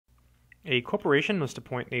A corporation must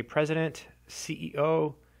appoint a president,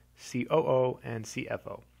 CEO, COO, and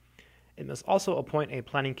CFO. It must also appoint a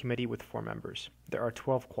planning committee with 4 members. There are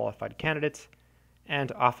 12 qualified candidates,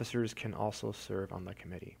 and officers can also serve on the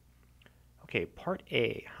committee. Okay, part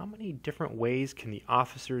A, how many different ways can the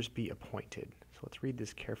officers be appointed? So let's read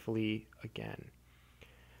this carefully again.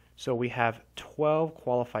 So we have 12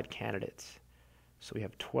 qualified candidates. So we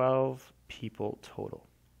have 12 people total.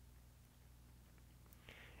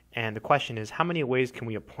 And the question is, how many ways can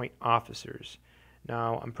we appoint officers?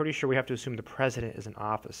 Now, I'm pretty sure we have to assume the president is an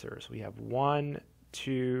officer. So we have 1,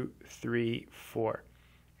 2, 3, 4.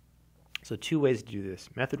 So 2 ways to do this.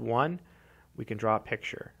 Method 1, we can draw a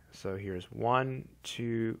picture. So here's 1,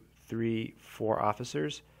 2, 3, 4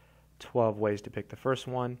 officers. 12 ways to pick the first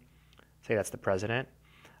one. Say that's the president.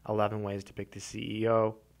 11 ways to pick the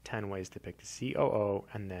CEO. 10 ways to pick the COO,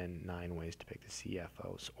 and then 9 ways to pick the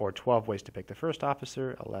CFOs, or 12 ways to pick the first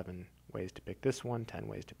officer, 11 ways to pick this one, 10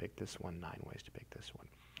 ways to pick this one, 9 ways to pick this one.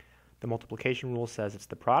 The multiplication rule says it's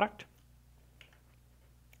the product.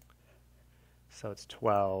 So it's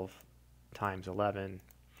 12 times 11.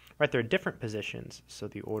 Right, there are different positions, so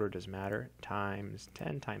the order does matter, times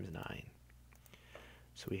 10 times 9.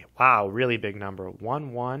 So we, wow, really big number,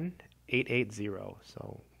 11880.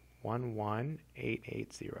 So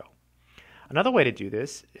 11880. Another way to do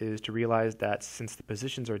this is to realize that since the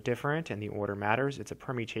positions are different and the order matters, it's a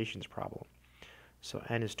permutations problem. So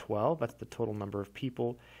n is 12, that's the total number of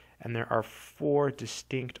people, and there are 4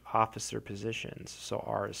 distinct officer positions, so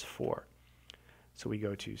R is 4. So we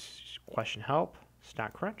go to question help,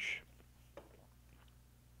 StatCrunch,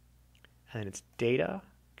 and then it's data,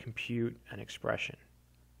 compute, and expression.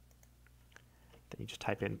 Then you just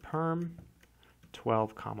type in perm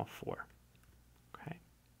 12, 4. Okay.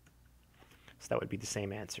 So that would be the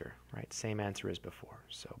same answer, right? Same answer as before.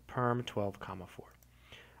 So perm 12, 4. All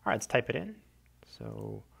right, let's type it in.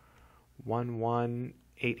 So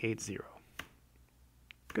 11880.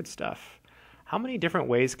 Good stuff. How many different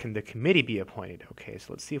ways can the committee be appointed? Okay, so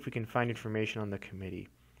let's see if we can find information on the committee.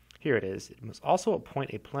 Here it is. It must also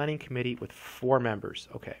appoint a planning committee with 4 members.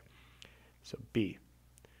 Okay, so B.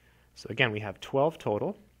 So again, we have 12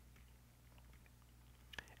 total.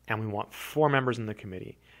 And we want 4 members in the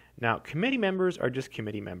committee. Now, committee members are just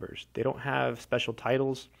committee members. They don't have special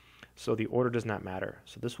titles, so the order does not matter.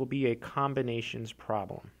 So this will be a combinations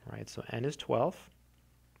problem, right? So n is 12,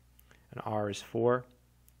 and r is 4.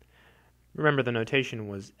 Remember, the notation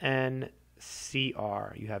was n,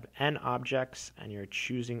 CR. You have n objects, and you're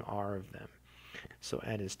choosing r of them. So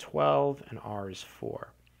n is 12, and r is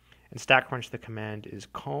 4. In StatCrunch, the command is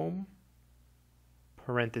comb,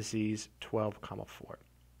 parentheses, 12, 4.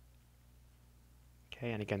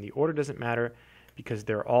 Okay, and again, the order doesn't matter because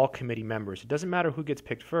they're all committee members. It doesn't matter who gets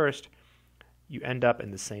picked first. You end up in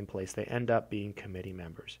the same place. They end up being committee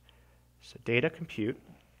members. So data, compute,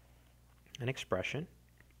 and expression.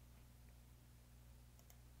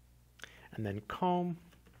 And then comb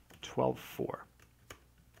 12, 4.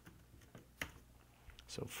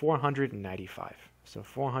 So 495. So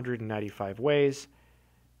 495 ways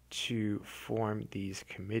to form these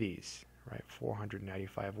committees. Right,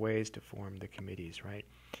 495 ways to form the committees, right?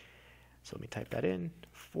 So let me type that in,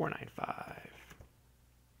 495.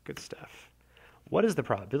 Good stuff. What is the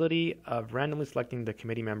probability of randomly selecting the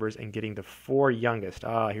committee members and getting the 4 youngest?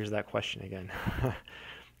 Ah, here's that question again.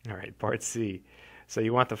 All right, part C. So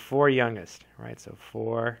you want the 4 youngest, right? So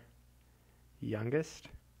 4 youngest.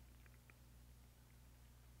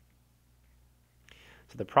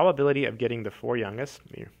 So the probability of getting the 4 youngest,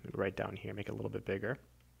 let me write down here, make it a little bit bigger,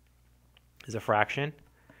 is a fraction.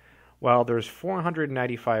 Well, there's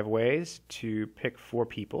 495 ways to pick 4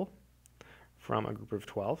 people from a group of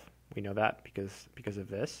 12. We know that because of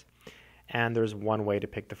this. And there's 1 way to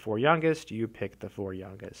pick the 4 youngest. You pick the 4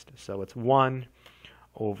 youngest. So it's 1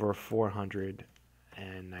 over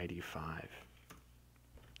 495.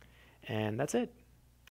 And that's it.